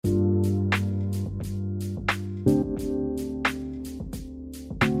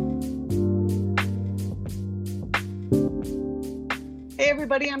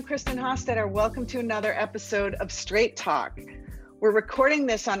everybody. I'm Kristen Hostetter. Welcome to another episode of Straight Talk. We're recording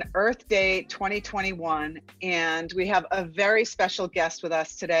this on Earth Day 2021, and we have a very special guest with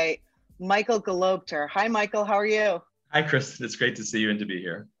us today, Michael Galopter. Hi, Michael. How are you? Hi, Kristen. It's great to see you and to be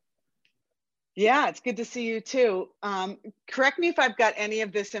here. Yeah, it's good to see you too. Correct me if I've got any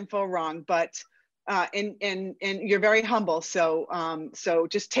of this info wrong, but and you're very humble, so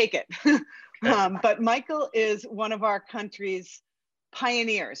just take it. But Michael is one of our country's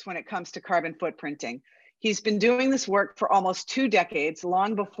pioneers when it comes to carbon footprinting. He's been doing this work for almost 2 decades,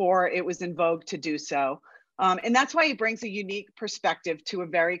 long before it was in vogue to do so. And that's why he brings a unique perspective to a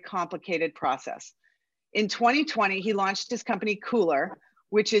very complicated process. In 2020, he launched his company Cooler,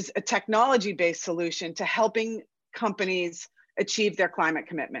 which is a technology-based solution to helping companies achieve their climate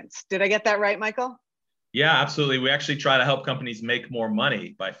commitments. Did I get that right, Michael? Yeah, absolutely. We actually try to help companies make more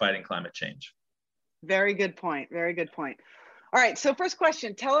money by fighting climate change. Very good point. Very good point. All right. So first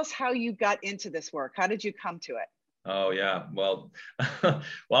question, tell us how you got into this work. How did you come to it? Oh, yeah. Well,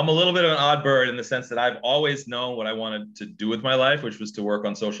 I'm a little bit of an odd bird in the sense that I've always known what I wanted to do with my life, which was to work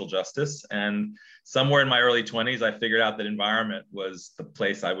on social justice. And somewhere in my early 20s, I figured out that environment was the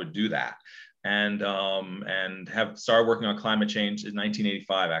place I would do that. And have started working on climate change in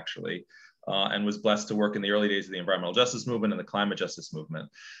 1985, actually. And was blessed to work in the early days of the environmental justice movement and the climate justice movement.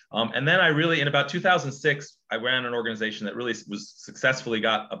 And then in about 2006, I ran an organization that really was successfully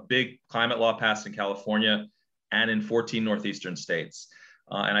got a big climate law passed in California and in 14 Northeastern states.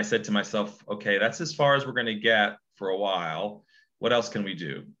 And I said to myself, okay, that's as far as we're going to get for a while. What else can we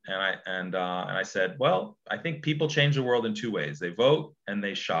do? And I said, well, I think people change the world in 2 ways. They vote and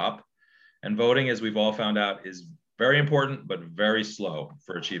they shop. And voting, as we've all found out, is very important, but very slow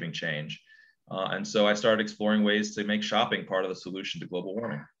for achieving change. And so I started exploring ways to make shopping part of the solution to global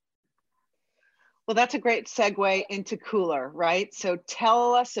warming. Well, that's a great segue into Cooler, right? So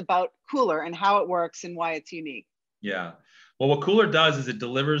tell us about Cooler and how it works and why it's unique. Yeah. Well, what Cooler does is it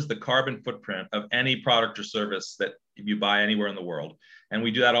delivers the carbon footprint of any product or service that you buy anywhere in the world. And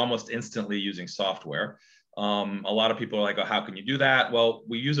we do that almost instantly using software. A lot of people are like, oh, how can you do that? Well,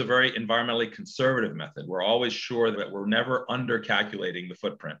 we use a very environmentally conservative method. We're always sure that we're never under calculating the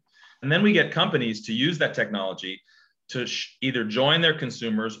footprint. And then we get companies to use that technology to either join their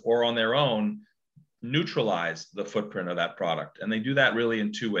consumers or on their own, neutralize the footprint of that product. And they do that really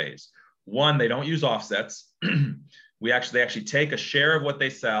in 2 ways. One, they don't use offsets. They actually take a share of what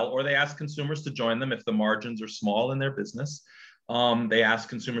they sell, or they ask consumers to join them if the margins are small in their business. They ask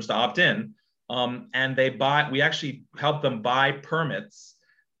consumers to opt in, and we actually help them buy permits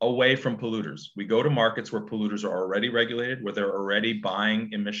away from polluters. We go to markets where polluters are already regulated, where they're already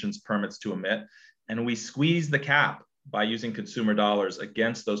buying emissions permits to emit, and we squeeze the cap by using consumer dollars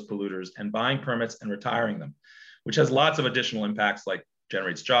against those polluters and buying permits and retiring them, which has lots of additional impacts, like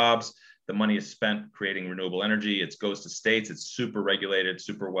generates jobs. The money is spent creating renewable energy. It goes to states. It's super regulated,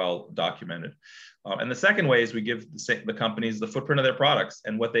 super well documented. And the second way is we give the companies the footprint of their products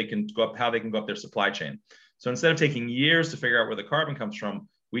and what they can go up, how they can go up their supply chain. So instead of taking years to figure out where the carbon comes from,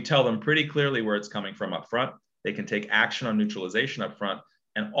 we tell them pretty clearly where it's coming from up front. They can take action on neutralization up front.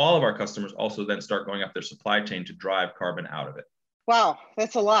 And all of our customers also then start going up their supply chain to drive carbon out of it. Wow,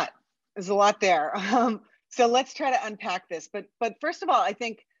 that's a lot. There's a lot there. So let's try to unpack this. But first of all, I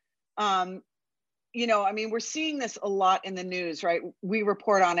think, we're seeing this a lot in the news, right? We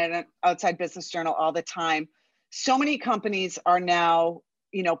report on it at Outside Business Journal all the time. So many companies are now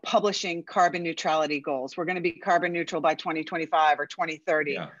publishing carbon neutrality goals. We're going to be carbon neutral by 2025 or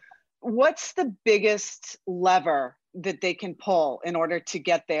 2030. Yeah. What's the biggest lever that they can pull in order to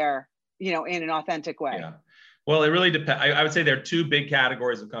get there, in an authentic way? Yeah. Well, it really depends. I would say there are 2 big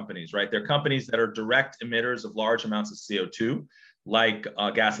categories of companies, right? There are companies that are direct emitters of large amounts of CO2, like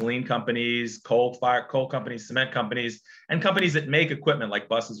gasoline companies, coal companies, cement companies, and companies that make equipment like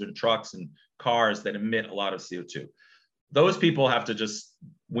buses and trucks and cars that emit a lot of CO2. Those people have to just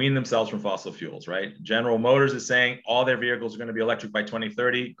wean themselves from fossil fuels, right? General Motors is saying all their vehicles are going to be electric by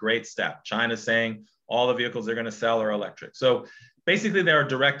 2030. Great step. China's saying all the vehicles they're going to sell are electric. So basically, there are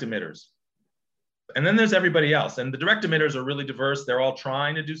direct emitters. And then there's everybody else. And the direct emitters are really diverse. They're all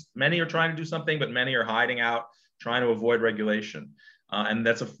many are trying to do something, but many are hiding out, trying to avoid regulation. And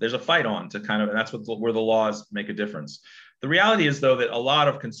there's a fight on to and that's where the laws make a difference. The reality is, though, that a lot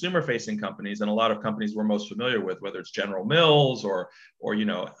of consumer-facing companies and a lot of companies we're most familiar with, whether it's General Mills or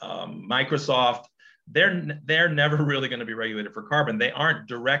Microsoft, they're never really going to be regulated for carbon. They aren't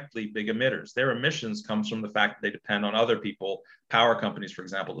directly big emitters. Their emissions comes from the fact that they depend on other people, power companies, for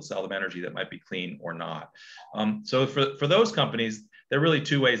example, to sell them energy that might be clean or not. So for those companies, there are really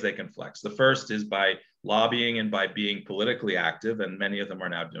 2 ways they can flex. The first is by lobbying and by being politically active, and many of them are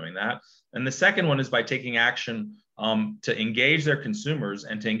now doing that. And the second one is by taking action to engage their consumers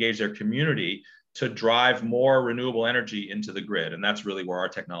and to engage their community to drive more renewable energy into the grid. And that's really where our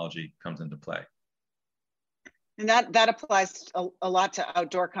technology comes into play. And that applies a lot to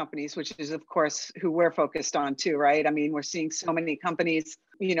outdoor companies, which is, of course, who we're focused on too, right? I mean, we're seeing so many companies,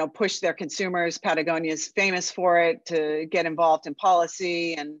 push their consumers. Patagonia is famous for it, to get involved in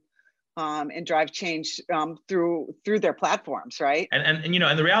policy and drive change through their platforms, right? And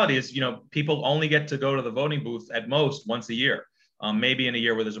the reality is, people only get to go to the voting booth at most once a year. Maybe in a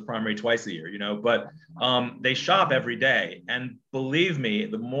year where there's a primary twice a year, but they shop every day. And believe me,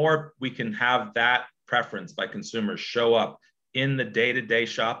 the more we can have that preference by consumers show up in the day-to-day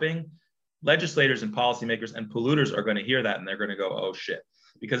shopping, legislators and policymakers and polluters are going to hear that, and they're going to go, oh shit.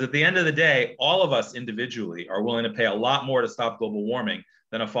 Because at the end of the day, all of us individually are willing to pay a lot more to stop global warming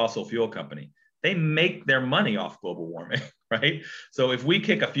than a fossil fuel company. They make their money off global warming, right? So if we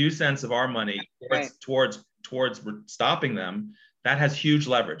kick a few cents of our money towards stopping them, that has huge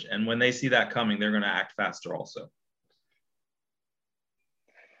leverage. And when they see that coming, they're going to act faster also.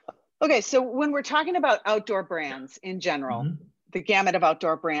 Okay, so when we're talking about outdoor brands in general, the gamut of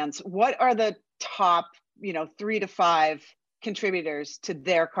outdoor brands, what are the top, 3 to 5 contributors to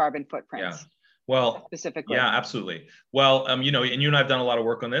their carbon footprints? Yeah. Well, specifically. Yeah, absolutely. Well, and you and I have done a lot of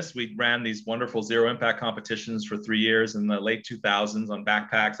work on this. We ran these wonderful zero impact competitions for 3 years in the late 2000s on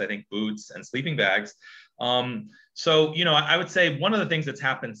backpacks, I think boots and sleeping bags. So, I would say one of the things that's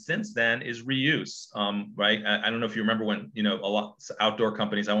happened since then is reuse, right? I don't know if you remember when, a lot of outdoor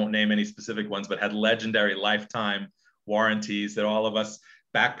companies, I won't name any specific ones, but had legendary lifetime warranties that all of us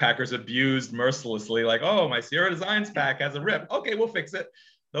backpackers abused mercilessly, like, oh, my Sierra Designs pack has a rip. Okay, we'll fix it.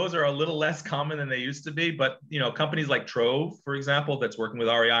 Those are a little less common than they used to be, but companies like Trove, for example, that's working with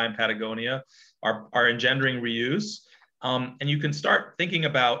REI and Patagonia, are engendering reuse. And you can start thinking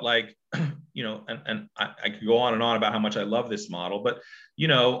about like, and I could go on and on about how much I love this model, but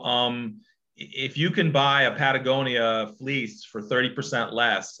if you can buy a Patagonia fleece for 30%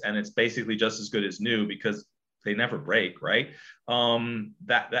 less, and it's basically just as good as new because they never break, right? And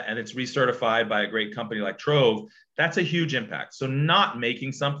it's recertified by a great company like Trove, that's a huge impact. So not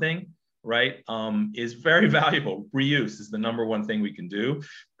making something, right, is very valuable. Reuse is the number one thing we can do.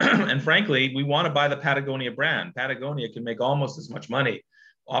 And frankly, we want to buy the Patagonia brand. Patagonia can make almost as much money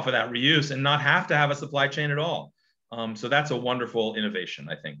off of that reuse and not have to have a supply chain at all. So that's a wonderful innovation,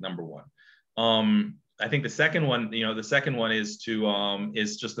 I think, number one. I think the second one is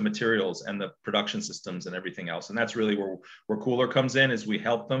just the materials and the production systems and everything else. And that's really where Cooler comes in, is we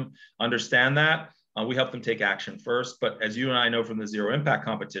help them understand that. We help them take action first. But as you and I know from the Zero Impact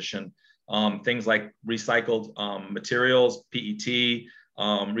competition, things like recycled materials, PET,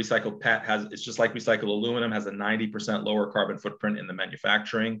 recycled PET it's just like recycled aluminum, has a 90% lower carbon footprint in the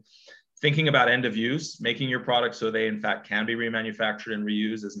manufacturing. Thinking about end of use, making your products so they in fact can be remanufactured and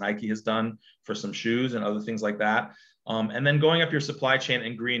reused, as Nike has done for some shoes and other things like that. And then going up your supply chain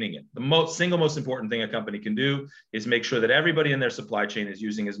and greening it. The single most important thing a company can do is make sure that everybody in their supply chain is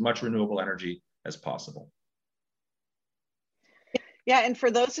using as much renewable energy as possible. Yeah, and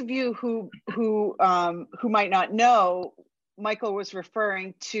for those of you who might not know, Michael was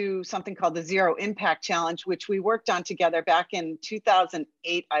referring to something called the Zero Impact Challenge, which we worked on together back in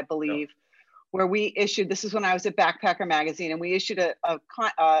 2008, I believe, where we issued, this is when I was at Backpacker Magazine, and we issued a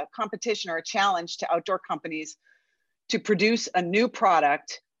competition or a challenge to outdoor companies to produce a new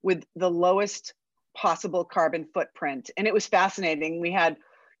product with the lowest possible carbon footprint. And it was fascinating. We had,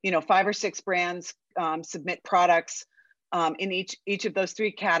 5 or 6 brands submit products in each of those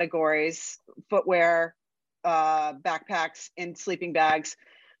 3 categories: footwear, backpacks, and sleeping bags,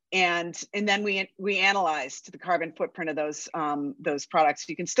 and then we analyzed the carbon footprint of those products.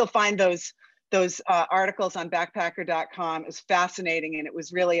 You can still find those articles on backpacker.com. It was fascinating, and it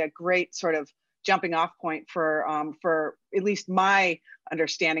was really a great sort of jumping off point for at least my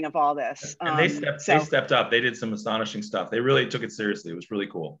understanding of all this. And they stepped up. They did some astonishing stuff. They really took it seriously. It was really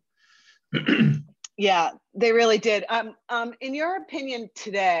cool. Yeah, they really did. In your opinion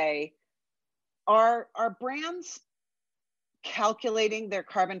today, are brands calculating their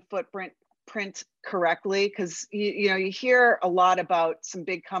carbon footprint correctly? Because you hear a lot about some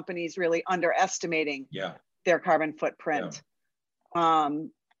big companies really underestimating their carbon footprint. Yeah.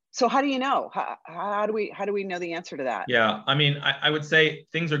 So how do you know? How do we know the answer to that? Yeah, I mean, I would say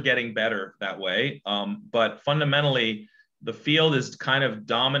things are getting better that way, but fundamentally, the field is kind of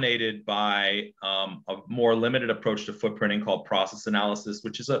dominated by a more limited approach to footprinting called process analysis,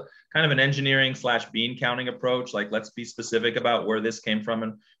 which is a kind of an engineering / bean counting approach. Like, let's be specific about where this came from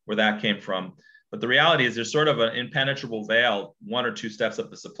and where that came from. But the reality is there's sort of an impenetrable veil, 1 or 2 steps up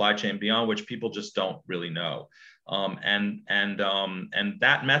the supply chain beyond which people just don't really know. And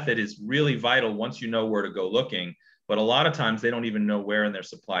that method is really vital once you know where to go looking. But a lot of times they don't even know where in their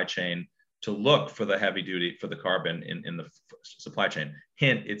supply chain to look for the heavy duty, for the carbon in the supply chain.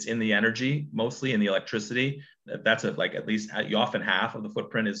 Hint, it's in the energy, mostly in the electricity. That's like at least often half of the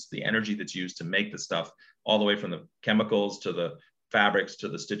footprint is the energy that's used to make the stuff, all the way from the chemicals to the fabrics to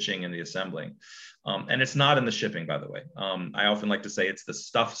the stitching and the assembling. And it's not in the shipping, by the way. I often like to say it's the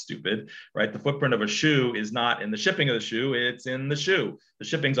stuff, stupid, right? The footprint of a shoe is not in the shipping of the shoe, it's in the shoe. The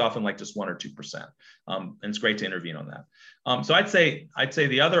shipping's often like just 1 or 2%. And it's great to intervene on that. So I'd say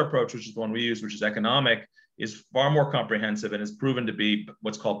the other approach, which is the one we use, which is economic, is far more comprehensive and is proven to be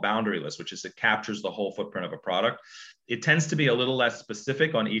what's called boundaryless, which is it captures the whole footprint of a product. It tends to be a little less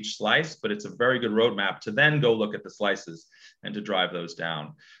specific on each slice, but it's a very good roadmap to then go look at the slices and to drive those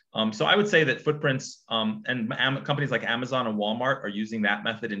down. So I would say that footprints and companies like Amazon and Walmart are using that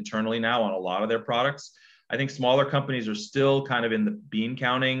method internally now on a lot of their products. I think smaller companies are still kind of in the bean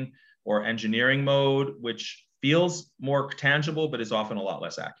counting or engineering mode, which feels more tangible, but is often a lot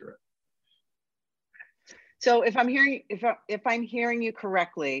less accurate. So if I'm hearing you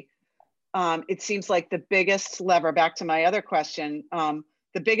correctly, it seems like the biggest lever, back to my other question,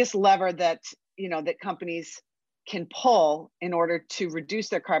 the biggest lever that that companies can pull in order to reduce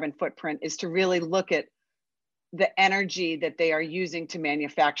their carbon footprint is to really look at the energy that they are using to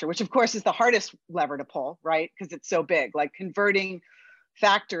manufacture, which of course is the hardest lever to pull, right? Because it's so big, like converting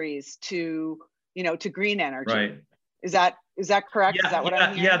factories to to green energy. Right. Is that correct? Yeah, is that what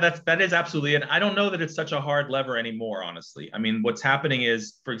I'm hearing? Yeah, that is absolutely it. I don't know that it's such a hard lever anymore, honestly. I mean, what's happening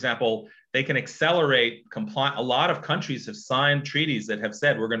is, for example, they can accelerate compliance. A lot of countries have signed treaties that have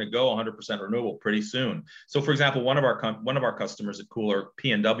said we're going to go 100% renewable pretty soon. So, for example, one of our customers at Kohler,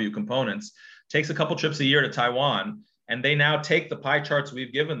 P&W Components, takes a couple trips a year to Taiwan, and they now take the pie charts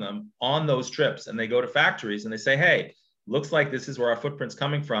we've given them on those trips, and they go to factories and they say, hey, looks like this is where our footprint's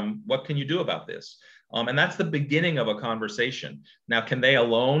coming from. What can you do about this? And that's the beginning of a conversation. Now, can they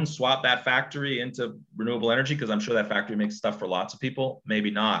alone swap that factory into renewable energy? Because I'm sure that factory makes stuff for lots of people.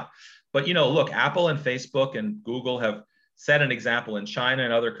 Maybe not. But, look, Apple and Facebook and Google have set an example in China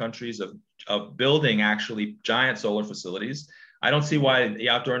and other countries of building actually giant solar facilities. I don't see why the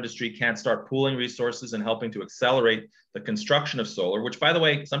outdoor industry can't start pooling resources and helping to accelerate the construction of solar, which, by the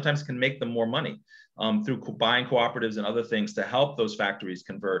way, sometimes can make them more money. Through buying cooperatives and other things to help those factories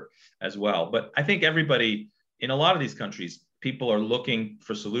convert as well. But I think everybody in a lot of these countries, people are looking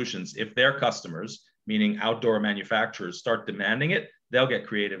for solutions. If their customers, meaning outdoor manufacturers, start demanding it, they'll get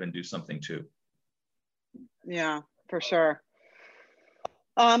creative and do something too. Yeah, for sure.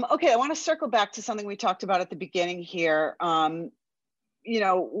 Okay, I want to circle back to something we talked about at the beginning here. We're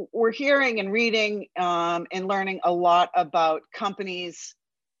hearing and reading and learning a lot about companies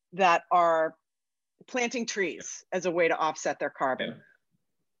that are planting trees as a way to offset their carbon.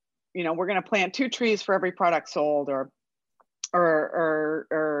 Yeah. We're going to plant 2 trees for every product sold, or we're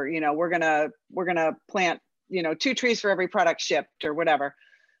going to plant 2 trees for every product shipped, or whatever.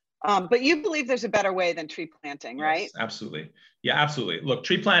 But you believe there's a better way than tree planting, right? Yes, absolutely. Yeah, absolutely. Look,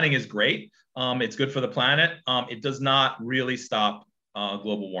 tree planting is great. It's good for the planet. It does not really stop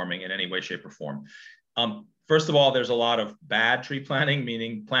global warming in any way, shape, or form. First of all, there's a lot of bad tree planting,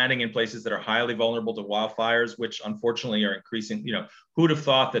 meaning planting in places that are highly vulnerable to wildfires, which unfortunately are increasing. Who'd have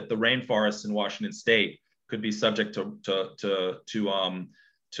thought that the rainforests in Washington State could be subject to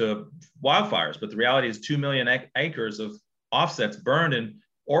wildfires? But the reality is 2 million acres of offsets burned in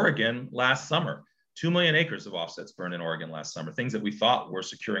Oregon last summer. 2 million acres of offsets burned in Oregon last summer, things that we thought were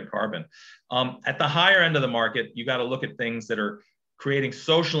securing carbon. At the higher end of the market, you got to look at things that are creating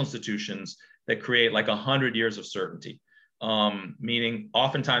social institutions that create like 100 years of certainty, meaning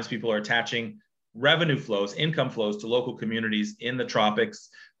oftentimes people are attaching revenue flows, income flows to local communities in the tropics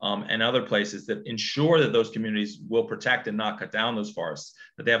and other places that ensure that those communities will protect and not cut down those forests,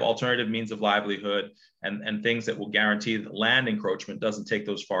 that they have alternative means of livelihood and things that will guarantee that land encroachment doesn't take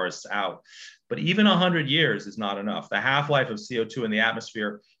those forests out. But even 100 years is not enough. The half-life of CO2 in the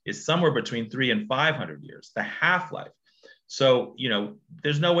atmosphere is somewhere between 300 and 500 years, the half-life. So,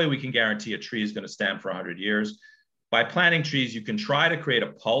 there's no way we can guarantee a tree is going to stand for 100 years. By planting trees, you can try to create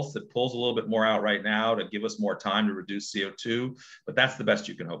a pulse that pulls a little bit more out right now to give us more time to reduce CO2, but that's the best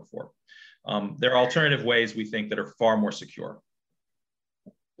you can hope for. There are alternative ways we think that are far more secure.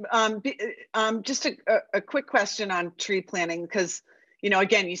 Just a quick question on tree planting, because,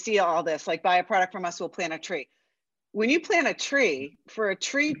 again, you see all this, like buy a product from us, we'll plant a tree. When you plant a tree, for a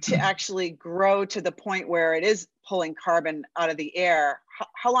tree to actually grow to the point where it is pulling carbon out of the air.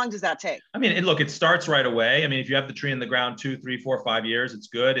 How long does that take? I mean, look, it starts right away. I mean, if you have the tree in the ground 2, 3, 4, 5 years, it's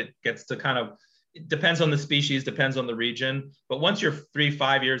good. It gets to kind of, it depends on the species, depends on the region. But once you're 3,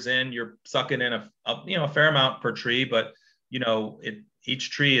 5 years in, you're sucking in a fair amount per tree. But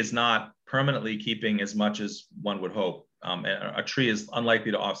each tree is not permanently keeping as much as one would hope. And a tree is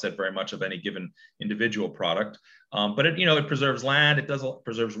unlikely to offset very much of any given individual product. But it preserves land,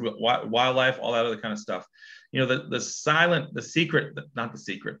 preserves wildlife, all that other kind of stuff. The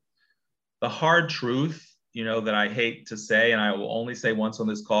hard truth, that I hate to say, and I will only say once on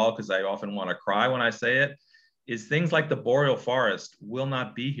this call because I often want to cry when I say it, is things like the boreal forest will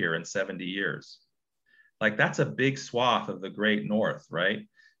not be here in 70 years. Like, that's a big swath of the great north, right?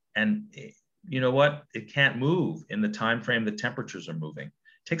 And you know what? It can't move in the time frame the temperatures are moving.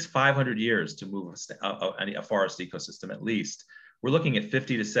 It takes 500 years to move a forest ecosystem, at least. We're looking at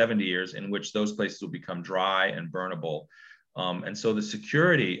 50 to 70 years in which those places will become dry and burnable. And so the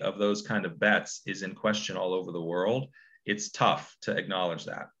security of those kind of bets is in question all over the world. It's tough to acknowledge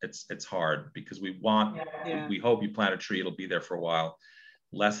that. It's hard because we hope you plant a tree, it'll be there for a while.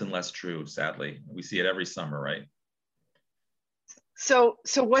 Less and less true, sadly. We see it every summer, right? So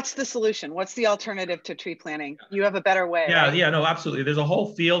what's the solution? What's the alternative to tree planting? You have a better way. Yeah, right? yeah, no, absolutely. There's a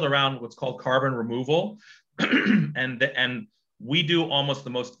whole field around what's called carbon removal. and we do almost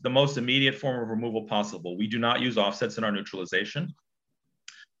the most immediate form of removal possible. We do not use offsets in our neutralization.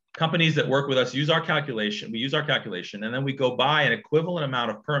 Companies that work with us use our calculation. We use our calculation, and then we go buy an equivalent amount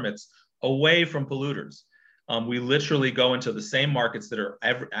of permits away from polluters. We literally go into the same markets that are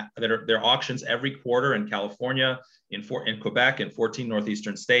their auctions every quarter in California, in Quebec, in 14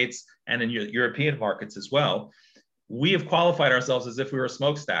 northeastern states, and in European markets as well. We have qualified ourselves as if we were a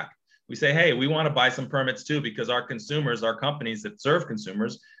smokestack. We say, hey, we want to buy some permits too, because our consumers, our companies that serve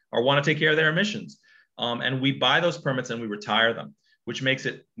consumers, want to take care of their emissions. And we buy those permits and we retire them,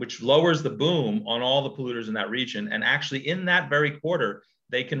 which lowers the boom on all the polluters in that region. And actually, in that very quarter,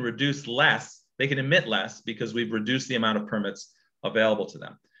 they can reduce less. They can emit less because we've reduced the amount of permits available to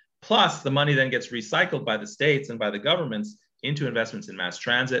them. Plus, the money then gets recycled by the states and by the governments into investments in mass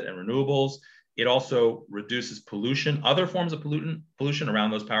transit and renewables. It also reduces pollution, other forms of pollution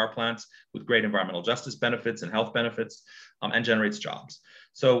around those power plants with great environmental justice benefits and health benefits, and generates jobs.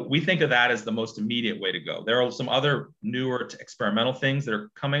 So we think of that as the most immediate way to go. There are some other newer experimental things that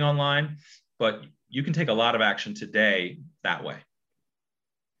are coming online, but you can take a lot of action today that way.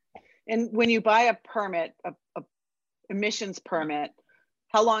 And when you buy a permit, a emissions permit,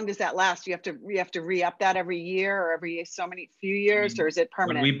 how long does that last? You have to re-up that every year or every few years, or is it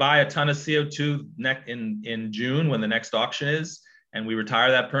permanent? When we buy a ton of CO2 in June, when the next auction is, and we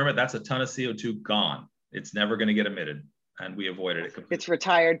retire that permit, that's a ton of CO2 gone. It's never going to get emitted, and we avoided it completely. It's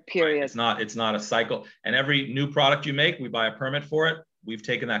retired, period. It's not a cycle. And every new product you make, we buy a permit for it. We've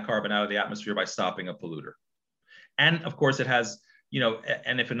taken that carbon out of the atmosphere by stopping a polluter. And of course, it has,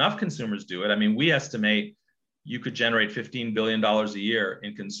 and if enough consumers do it, I mean, we estimate you could generate $15 billion a year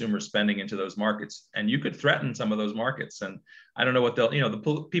in consumer spending into those markets, and you could threaten some of those markets. And I don't know what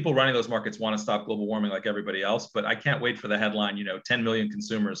the people running those markets want to stop global warming like everybody else, but I can't wait for the headline, 10 million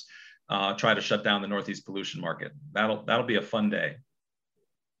consumers try to shut down the Northeast pollution market. That'll be a fun day.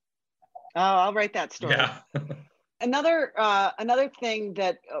 Oh, I'll write that story. Yeah. Another thing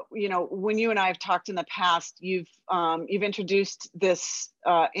that when you and I have talked in the past, you've introduced this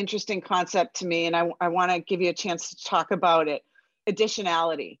interesting concept to me, and I want to give you a chance to talk about it: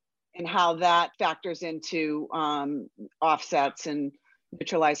 additionality, and how that factors into offsets and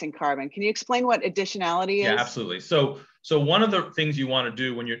neutralizing carbon. Can you explain what additionality is? Yeah, absolutely. So one of the things you want to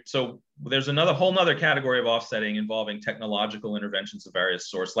do there's whole nother category of offsetting involving technological interventions of various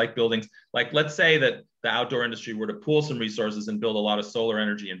sorts, like buildings. Like, let's say that the outdoor industry were to pool some resources and build a lot of solar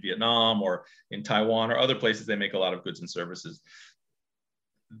energy in Vietnam or in Taiwan or other places they make a lot of goods and services.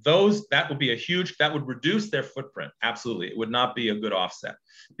 That would reduce their footprint. Absolutely. It would not be a good offset,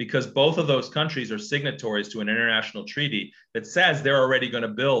 because both of those countries are signatories to an international treaty that says they're already going to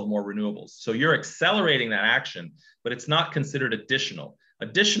build more renewables. So you're accelerating that action, but it's not considered additional.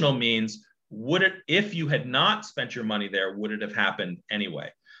 Additional means, if you had not spent your money there, would it have happened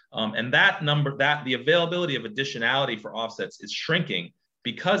anyway? And the availability of additionality for offsets is shrinking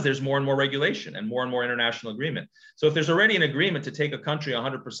because there's more and more regulation and more international agreement. So if there's already an agreement to take a country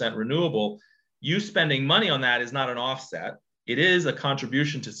 100% renewable, you spending money on that is not an offset. It is a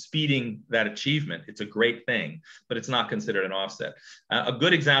contribution to speeding that achievement. It's a great thing, but it's not considered an offset. A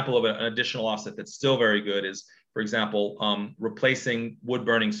good example of an additional offset that's still very good is, for example, replacing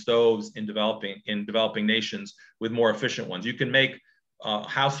wood-burning stoves in developing nations with more efficient ones. You can make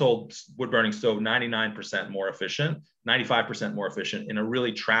household wood burning stove 99% more efficient, 95% more efficient in a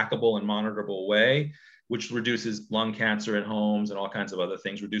really trackable and monitorable way, which reduces lung cancer in homes and all kinds of other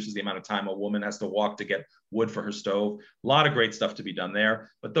things, reduces the amount of time a woman has to walk to get wood for her stove. A lot of great stuff to be done there,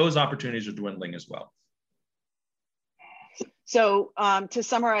 but those opportunities are dwindling as well. So to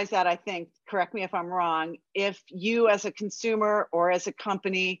summarize that, I think, correct me if I'm wrong, if you as a consumer or as a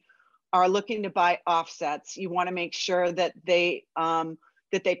company are looking to buy offsets, you want to make sure that they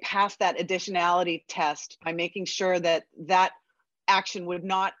pass that additionality test by making sure that that action would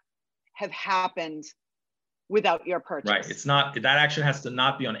not have happened without your purchase. Right. It's not, that action has to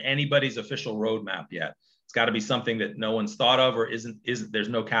not be on anybody's official roadmap yet. It's got to be something that no one's thought of or isn't there's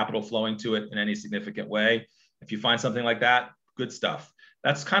no capital flowing to it in any significant way. If you find something like that, good stuff.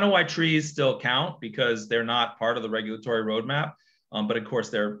 That's kind of why trees still count, because they're not part of the regulatory roadmap. But of course,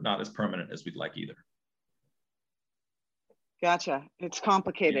 they're not as permanent as we'd like either. Gotcha. It's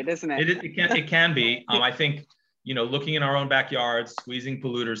complicated, isn't it? It can be. I think, looking in our own backyards, squeezing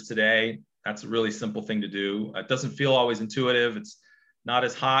polluters today, that's a really simple thing to do. It doesn't feel always intuitive. It's not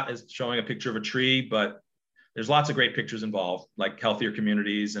as hot as showing a picture of a tree, but there's lots of great pictures involved, like healthier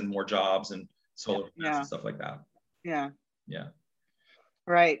communities and more jobs and solar plants and stuff like that. Yeah. Yeah.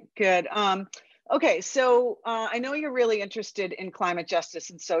 Right. Good. Okay. So I know you're really interested in climate justice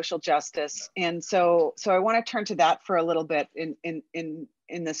and social justice. And so I want to turn to that for a little bit in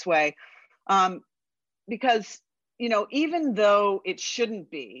this way. Because, even though it shouldn't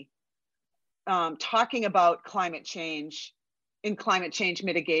be, talking about climate change in climate change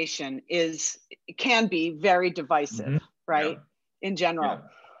mitigation can be very divisive, right? Yeah. In general.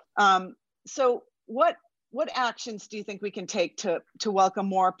 Yeah. So what actions do you think we can take to welcome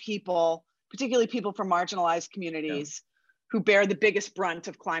more people, particularly people from marginalized communities who bear the biggest brunt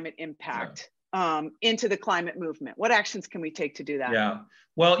of climate impact into the climate movement? What actions can we take to do that? Yeah.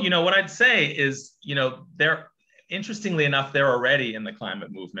 Well, what I'd say is, interestingly enough, they're already in the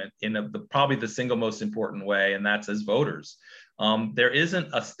climate movement in probably the single most important way, and that's as voters. There isn't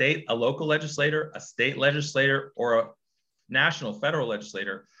a local legislator, a state legislator, or a national federal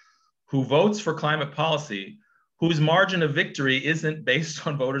legislator who votes for climate policy whose margin of victory isn't based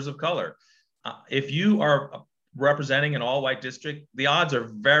on voters of color. If you are representing an all-white district, the odds are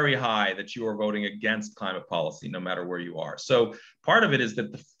very high that you are voting against climate policy, no matter where you are. So part of it is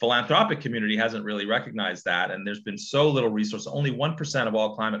that the philanthropic community hasn't really recognized that, and there's been so little resource. Only 1% of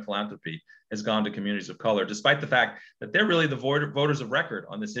all climate philanthropy has gone to communities of color, despite the fact that they're really the voters of record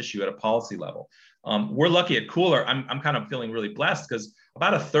on this issue at a policy level. We're lucky at Cooler. I'm kind of feeling really blessed because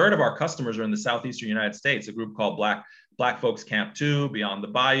about a third of our customers are in the southeastern United States, a group called Black Folks Camp 2, Beyond the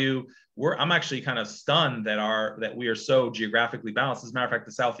Bayou. I'm actually kind of stunned that we are so geographically balanced. As a matter of fact,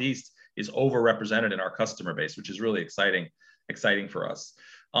 the Southeast is overrepresented in our customer base, which is really exciting for us.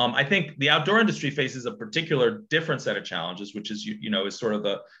 I think the outdoor industry faces a particular different set of challenges, which is, is sort of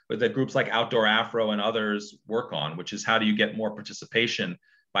the groups like Outdoor Afro and others work on, which is how do you get more participation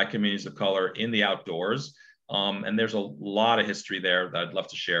by communities of color in the outdoors? And there's a lot of history there that I'd love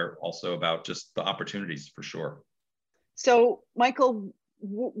to share also about just the opportunities for sure. So, Michael,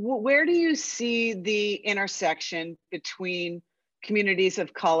 where do you see the intersection between communities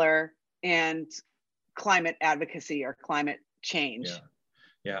of color and climate advocacy or climate change?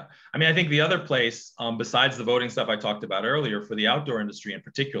 Yeah. I mean, I think the other place, besides the voting stuff I talked about earlier, for the outdoor industry in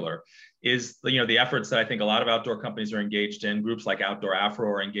particular, is the efforts that I think a lot of outdoor companies are engaged in, groups like Outdoor Afro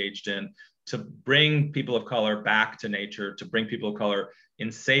are engaged in, to bring people of color back to nature, to bring people of color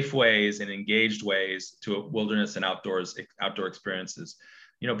in safe ways and engaged ways to wilderness and outdoor experiences.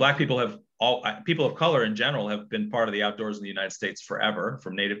 Black people people of color in general have been part of the outdoors in the United States forever,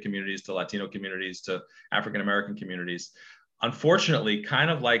 from Native communities to Latino communities to African American communities. Unfortunately,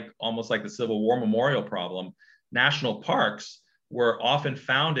 kind of almost like the Civil War memorial problem, national parks were often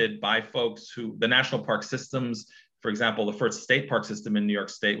founded by folks the national park systems, for example, the first state park system in New York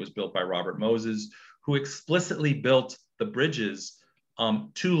State was built by Robert Moses, who explicitly built the bridges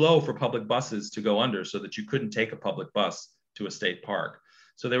too low for public buses to go under so that you couldn't take a public bus to a state park.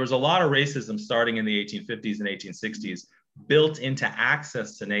 So there was a lot of racism starting in the 1850s and 1860s built into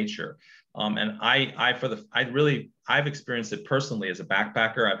access to nature. And I've experienced it personally as a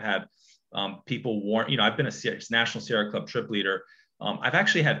backpacker. I've had people warn, I've been a National Sierra Club trip leader. I've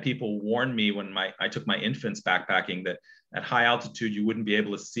actually had people warn me when I took my infants backpacking that at high altitude, you wouldn't be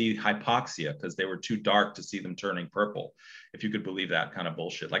able to see hypoxia because they were too dark to see them turning purple. if you could believe that kind of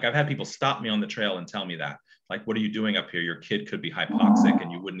bullshit. Like I've had people stop me on the trail and tell me that, like, what are you doing up here? Your kid could be hypoxic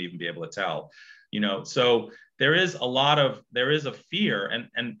and you wouldn't even be able to tell, so there is a fear,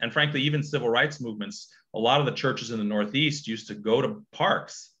 and frankly, even civil rights movements, a lot of the churches in the Northeast used to go to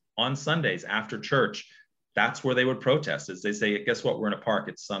parks on Sundays after church. That's where they would protest, is they say, guess what, we're in a park,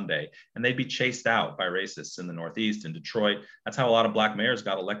 it's Sunday. And they'd be chased out by racists in the Northeast, in Detroit. That's how a lot of Black mayors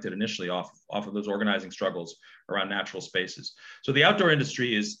got elected initially, off of those organizing struggles around natural spaces. So the outdoor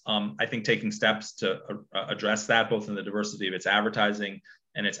industry is, I think, taking steps to address that, both in the diversity of its advertising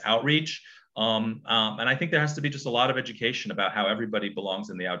and its outreach. And I think there has to be just a lot of education about how everybody belongs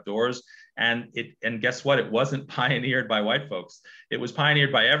in the outdoors. And guess what? It wasn't pioneered by white folks. It was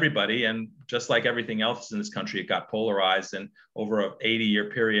pioneered by everybody. And just like everything else in this country, it got polarized. And over an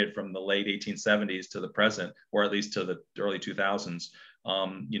 80-year period from the late 1870s to the present, or at least to the early 2000s,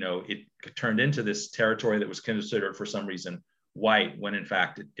 it turned into this territory that was considered for some reason white, when in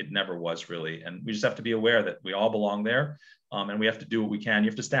fact it never was really. And we just have to be aware that we all belong there. And we have to do what we can. You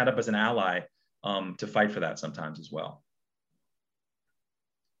have to stand up as an ally to fight for that sometimes as well.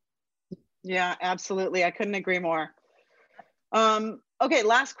 Yeah, absolutely. I couldn't agree more. Okay,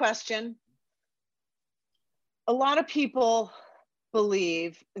 last question. A lot of people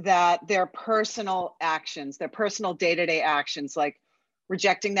believe that their personal actions, their personal day-to-day actions, like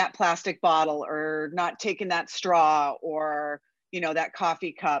rejecting that plastic bottle or not taking that straw or, that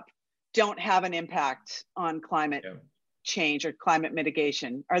coffee cup, don't have an impact on climate change or climate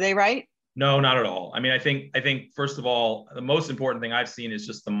mitigation. Are they right? No, not at all. I mean, I think first of all, the most important thing I've seen is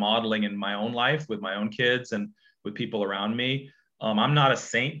just the modeling in my own life with my own kids and with people around me. I'm not a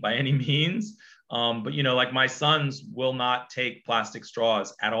saint by any means, but like my sons will not take plastic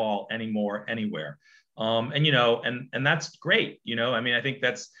straws at all anymore, anywhere. And that's great. I mean, I think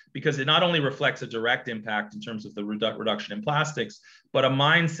that's because it not only reflects a direct impact in terms of the reduction in plastics, but a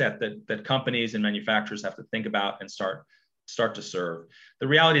mindset that companies and manufacturers have to think about and start to serve. The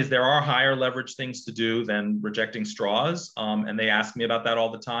reality is there are higher leverage things to do than rejecting straws. And they ask me about that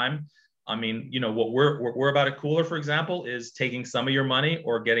all the time. I mean, what we're about at Cooler, for example, is taking some of your money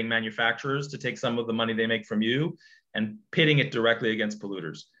or getting manufacturers to take some of the money they make from you and pitting it directly against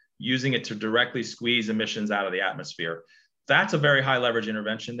polluters, using it to directly squeeze emissions out of the atmosphere. That's a very high leverage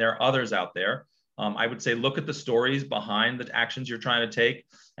intervention. There are others out there. I would say, look at the stories behind the actions you're trying to take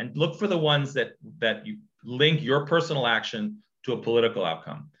and look for the ones that you link your personal action to a political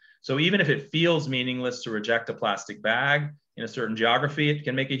outcome. So even if it feels meaningless to reject a plastic bag in a certain geography, it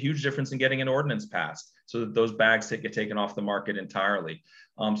can make a huge difference in getting an ordinance passed so that those bags get taken off the market entirely.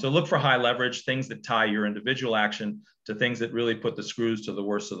 So look for high leverage, things that tie your individual action to things that really put the screws to the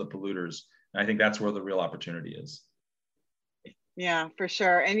worst of the polluters. And I think that's where the real opportunity is. Yeah, for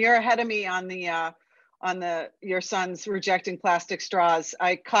sure. And you're ahead of me on your son's rejecting plastic straws.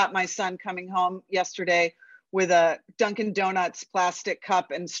 I caught my son coming home yesterday with a Dunkin' Donuts plastic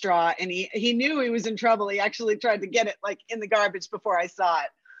cup and straw, and he knew he was in trouble. He actually tried to get it like in the garbage before I saw it.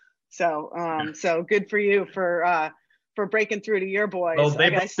 So so good for you for breaking through to your boys. Well, they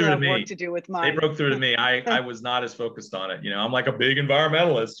broke through to me. Work to do with mine. They broke through to me. I was not as focused on it. I'm like a big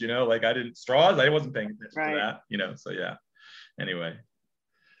environmentalist. Like I didn't straws. I wasn't paying attention to that. So yeah. Anyway,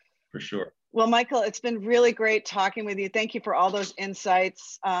 for sure. Well, Michael, it's been really great talking with you. Thank you for all those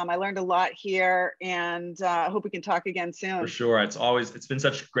insights. I learned a lot here, and I hope we can talk again soon. For sure. It's been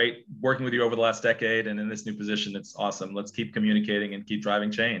such great working with you over the last decade, and in this new position, it's awesome. Let's keep communicating and keep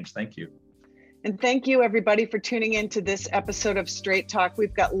driving change. Thank you. And thank you, everybody, for tuning in to this episode of Straight Talk.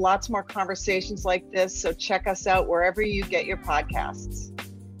 We've got lots more conversations like this, so check us out wherever you get your podcasts.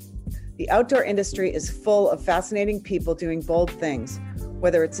 The outdoor industry is full of fascinating people doing bold things,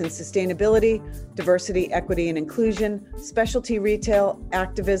 whether it's in sustainability, diversity, equity, and inclusion, specialty retail,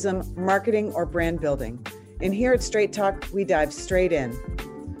 activism, marketing, or brand building. And here at Straight Talk, we dive straight in.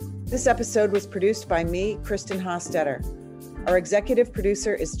 This episode was produced by me, Kristen Hostetter. Our executive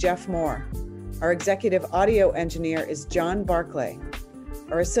producer is Jeff Moore. Our executive audio engineer is John Barclay.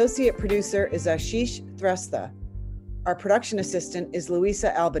 Our associate producer is Ashish Threstha. Our production assistant is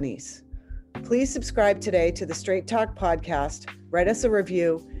Luisa Albanese. Please subscribe today to the Straight Talk podcast, write us a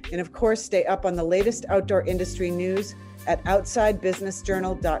review, and of course, stay up on the latest outdoor industry news at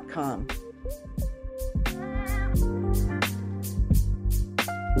outsidebusinessjournal.com.